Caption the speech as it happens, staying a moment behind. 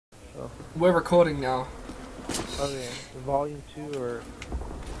We're recording now. Okay, volume 2 or...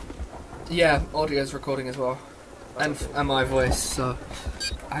 Yeah, audio's recording as well. And my voice, so...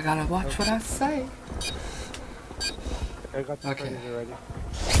 I gotta watch what I say. I got the okay. already.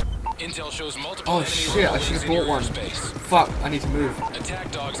 Intel shows multiple oh shit, I should have bought one. Fuck, I need to move.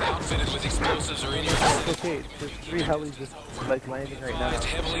 Attack dogs outfitted with explosives are in your okay, there's 3 helis just like landing right now.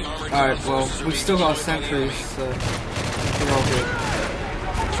 Alright, well, we've still got sentries, so we're all good.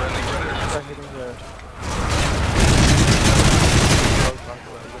 Friendly predator. Start hitting the...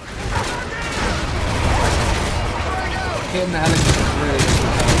 Hitting the helicopter really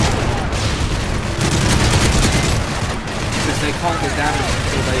doesn't help. Because they can't get damaged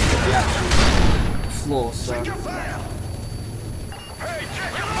until they hit the actual floor, so... Well,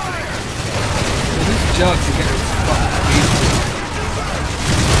 these jugs are getting fucking easy.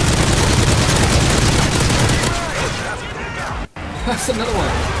 That's another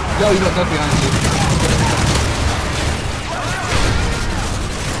one! Yo, you got dug behind you.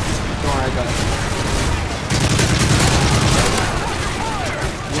 Don't worry, I got it.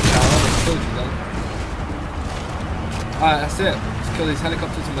 Watch out, I almost killed you though. Alright, that's it. Let's kill these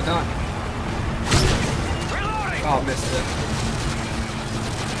helicopters and we're done. Oh, I missed it.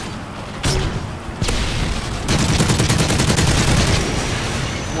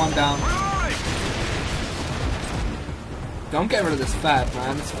 One down. Don't get rid of this fad,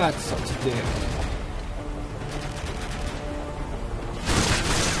 man. This fad's such a dick.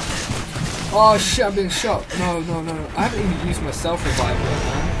 Oh shit, I'm being shot. No. I haven't even used my self-revive yet,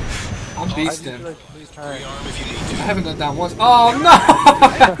 man. I'm beasting. I haven't gone down once. Oh no!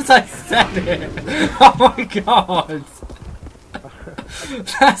 As I said it! Oh my god!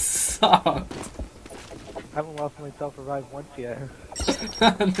 That sucked! I haven't lost my self-revive once yet.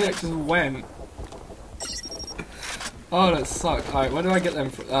 And it just went. Oh, that sucked. Alright, where do I get them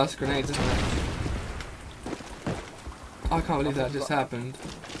from? That's grenades, isn't it? I can't believe that just happened.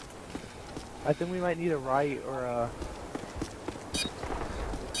 I think we might need a riot or a...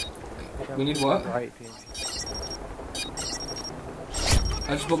 We need what? Riot team.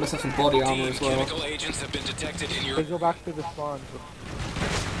 I just bought myself some body armor as well. Chemical agents have been detected in your... They go back to the spawn.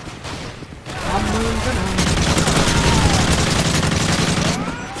 I'm moving on.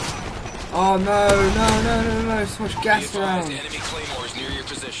 Oh no, so much gas around. Enemy claymores near your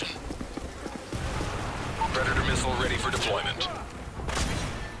position. Predator missile ready for deployment.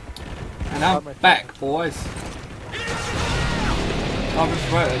 And I'm back, boys. Oh, I'm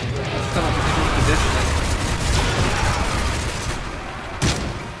just right. It's kind of like a position.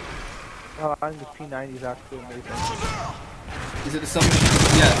 Oh, I think the P90 is actually amazing. Is it the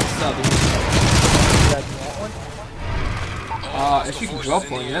submachine? Yeah, the sub. Yeah, do you want one? If you can drop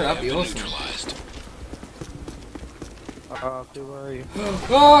one, yeah, that'd be awesome. Okay, where are you?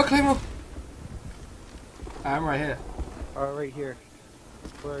 Oh, Claymore! I'm right here. Right here.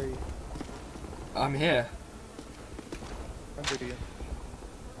 Where are you? I'm here. Under you.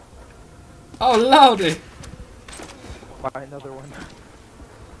 Oh, lordy! Buy another one.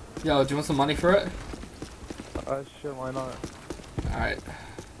 Yo, do you want some money for it? Sure, why not? Alright.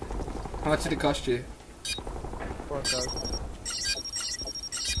 How much did it cost you? 4,000.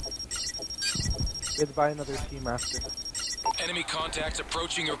 You have to buy another team after. Enemy contacts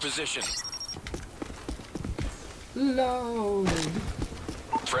approaching your position. Loading.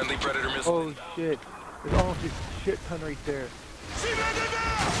 Friendly predator missile. Oh shit. There's almost a shit ton right there.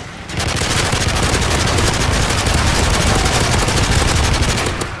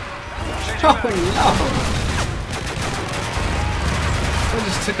 Oh no! I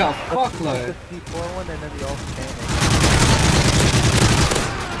just took out a fuckload. The C4 one and then the all standing.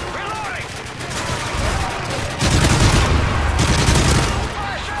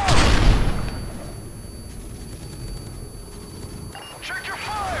 Check your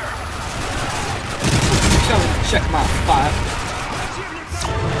fire. Check my fire.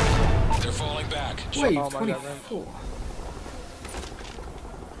 They're falling back. Wait, Oh, 24.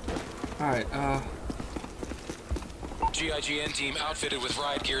 Alright, GIGN team outfitted with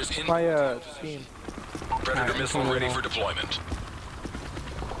riot gears in My team. Predator missile ready for deployment.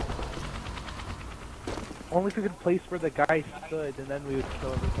 Only if we could place where the guy stood and then we would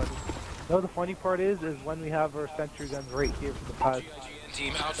kill everybody. No, the funny part is when we have our sentry guns right here for the pods. GIGN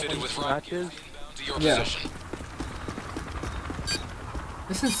team outfitted with riot gears inbound to your position.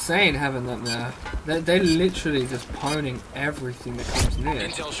 It's insane having them there. They're literally just poning everything that comes near.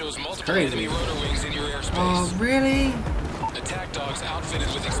 Intel shows multiple enemy rotor wings in your airspace. Oh, really? Attack dogs outfitted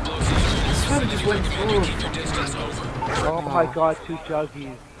with explosives are in your vicinity. Just went Recommend you keep your distance over. Oh my god, 2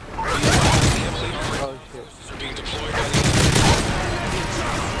 juggies. Heavily armored Oh shit. are being deployed by the enemy.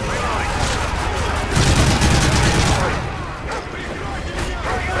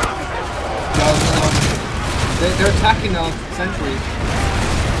 They're attacking our sentry.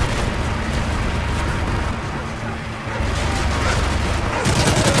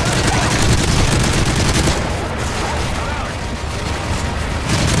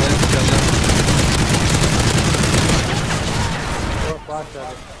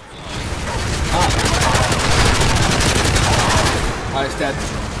 Oh, it's dead.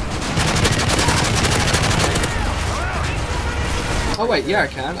 Oh wait, yeah I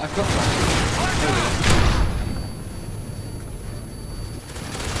can. I've got that.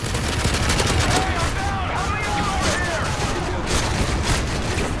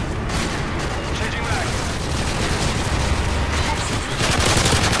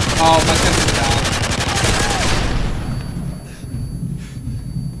 Oh, my temper's down.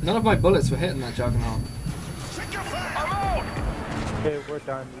 None of my bullets were hitting that juggernaut. Okay, we're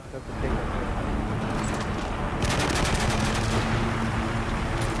done. We just have to take it.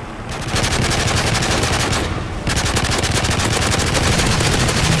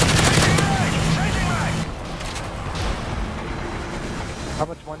 How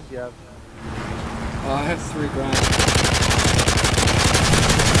much money do you have? I have $3 grand.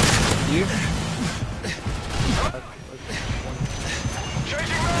 You?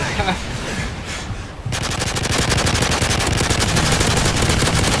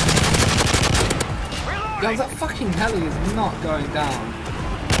 Yo, that fucking heli is not going down.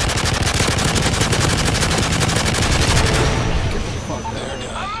 Get the fuck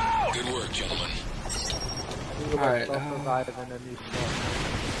out. Good work, gentlemen. Alright, self-revive and a new spot.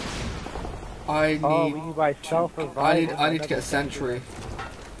 I need. Oh, we can buy self-revive. I need to get a sentry.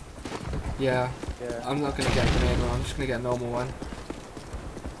 Yeah. I'm not gonna get a grenade one. I'm just gonna get a normal one.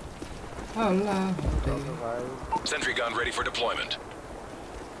 Oh love. Sentry gun ready for deployment.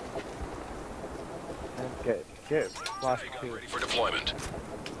 And get flash too. Ready for deployment.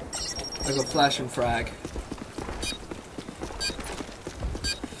 I got flash and frag.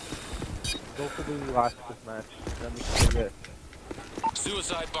 Go for the last this match. Then we can do this.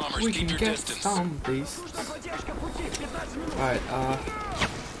 Suicide bombers, We keep can your get distance. some beasts. Alright,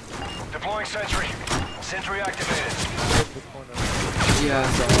 Deploying sentry. Sentry activated. yeah,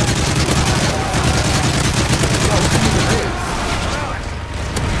 so.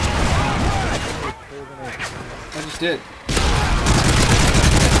 I just did.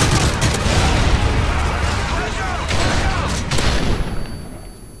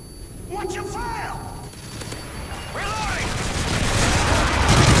 Watch your fire! Reloading!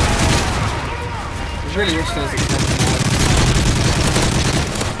 I really wish there was extension mods.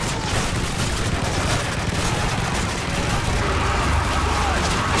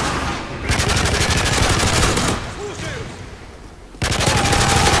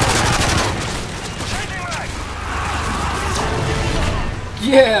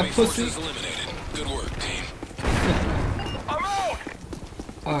 Yeah, pussy. Eliminated. Good work, team. I'm out!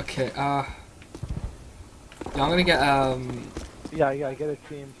 Okay, yeah, I'm gonna get, Yeah, get a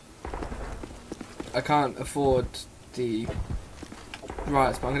team. I can't afford the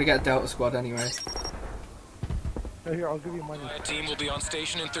riots, but I'm gonna get a Delta Squad anyway. Oh, here, I'll give you money. My team will be on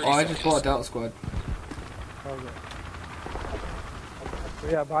station in 30 Oh, I seconds. just bought a Delta Squad. Okay. So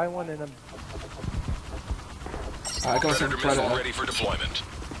yeah, buy one and then. Alright, I got some Predator missile Predator. ready for deployment.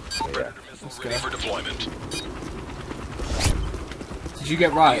 Predator missile ready for deployment. Did you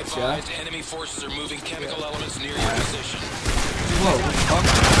get riots, yeah? Advised, enemy forces are moving chemical elements near your position. Whoa, what the fuck?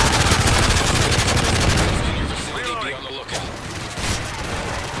 In your vicinity, be on the lookout.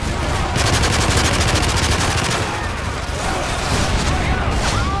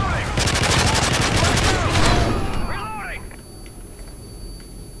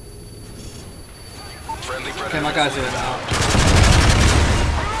 Friendly Predator. Okay, my guys are in now.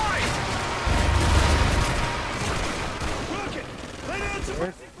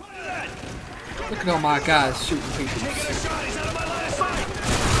 Look at all my guys shooting people.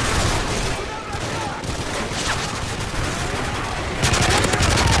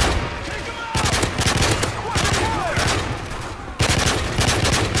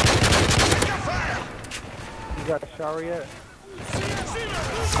 You got a shower yet?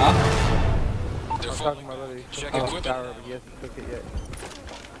 Huh? They're I'm full. talking about whether you Check took a equipment. shower, but you haven't took it yet.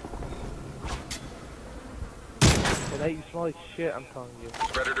 Hey, you smell like shit, I'm telling you.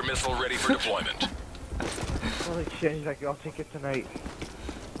 Predator missile ready for deployment. You smell like shit, and he's like, I'll take it tonight.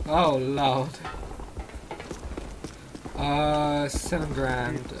 Oh, Lord. $7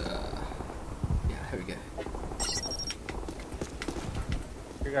 grand. Yeah, here we go.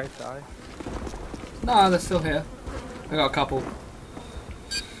 Your guys die? No, they're still here. I got a couple.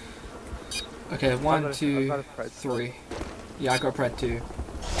 Okay, I've 1, got 2, a Pred. 3. Yeah, I got Pred too.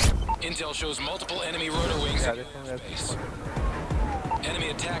 Intel shows multiple enemy rotor wings in space. Enemy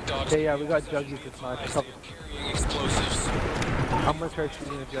attack dogs. Okay, yeah, we got juggies this match. Carrying explosives. I'm gonna try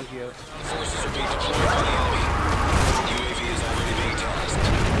shooting a juggie out. Forces are being deployed by the enemy. UAV is already being tasked.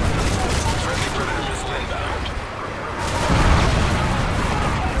 Friendly Predator missile inbound.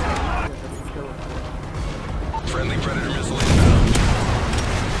 Friendly Predator missile inbound.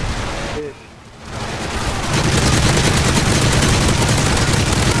 Hit.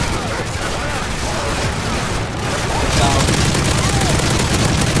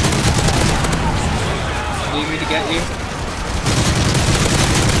 Need me to get you?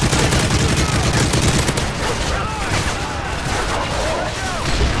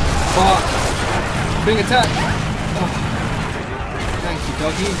 Fuck! Being attacked! Oh. Thank you,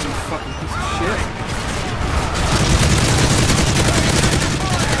 doggy, you fucking piece of shit.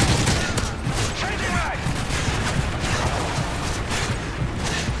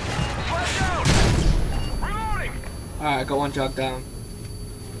 Alright, I got one jug down.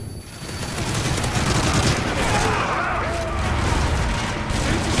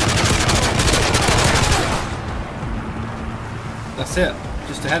 That's it.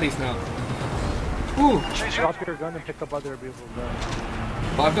 Just the headies now. Ooh! Drop your gun and pick up other people's guns.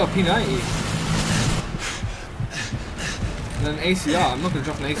 But I've got a P90. And an ACR. I'm not going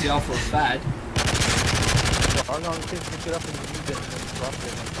to drop an ACR for a fad. Oh no, you can pick it up and use it and then drop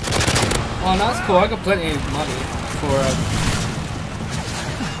it. Oh, no, that's cool. I got plenty of money for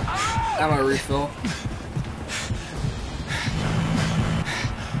ammo refill.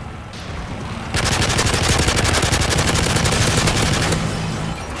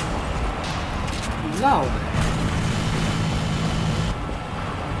 Loud.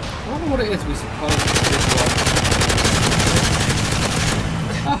 I wonder what it is we suppose this one.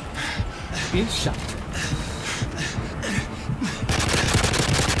 Ah, being shot.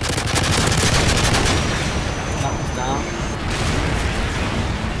 That was down.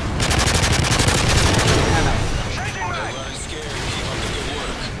 And up.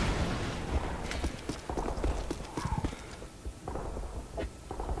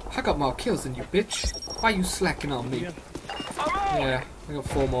 I got more kills than you, bitch. Why are you slacking on me? Yeah, I got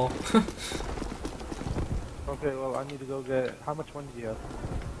 4 more. Okay, well, I need to go get... How much money do you have?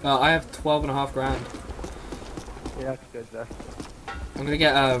 I have 12.5 grand. Yeah, that's good, Zach. I'm gonna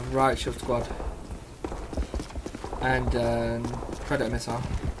get a riot shield squad. And predator missile.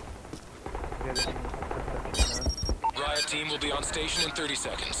 Riot team will be on station in 30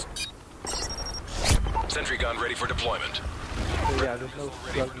 seconds. Sentry gun ready for deployment. So yeah, there's no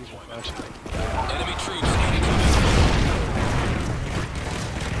drug use. Enemy troops incoming.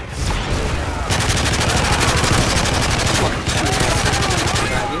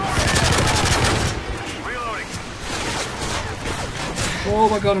 Reloading. Oh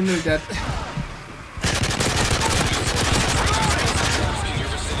my god, I'm nearly dead. In your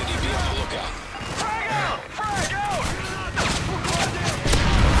vicinity, be on the lookout. Frag out! Frag out!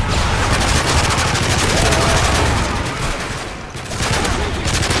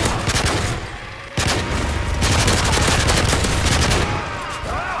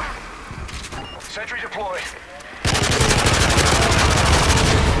 Sentry deployed.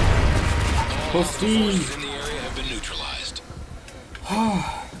 Pussy. Forces in the area have been neutralized.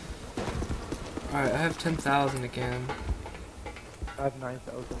 Alright, I have 10,000 again. I have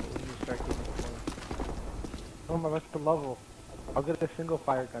 9,000. When you start getting points. Oh my, that's the level. I'll get a single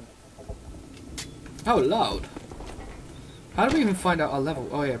fire gun. Oh, loud. How do we even find out our level?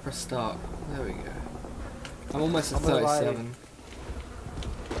 Oh yeah, press start. There we go. I'm almost at I'm gonna 37.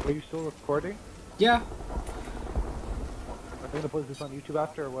 Are you still recording? Yeah. Are you gonna post this on YouTube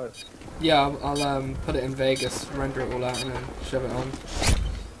after or what? Yeah, I'll put it in Vegas, render it all out, and then shove it on.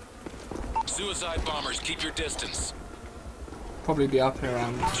 Suicide bombers, keep your distance. Probably be up here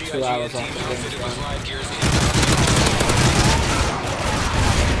around 2 hours team after the outfitted game's with done. riot gears in.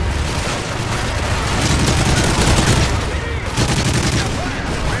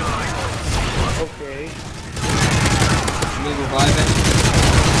 Okay. Me reviving.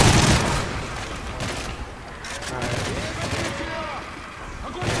 Alright.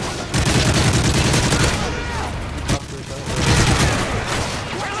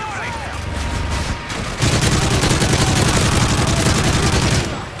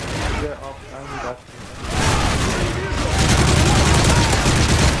 Yeah, I need that.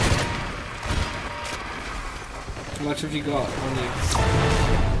 How much have you got on you?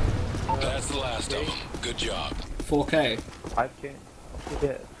 That's the last of them. Good job. 4K. 5K.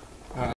 Yeah.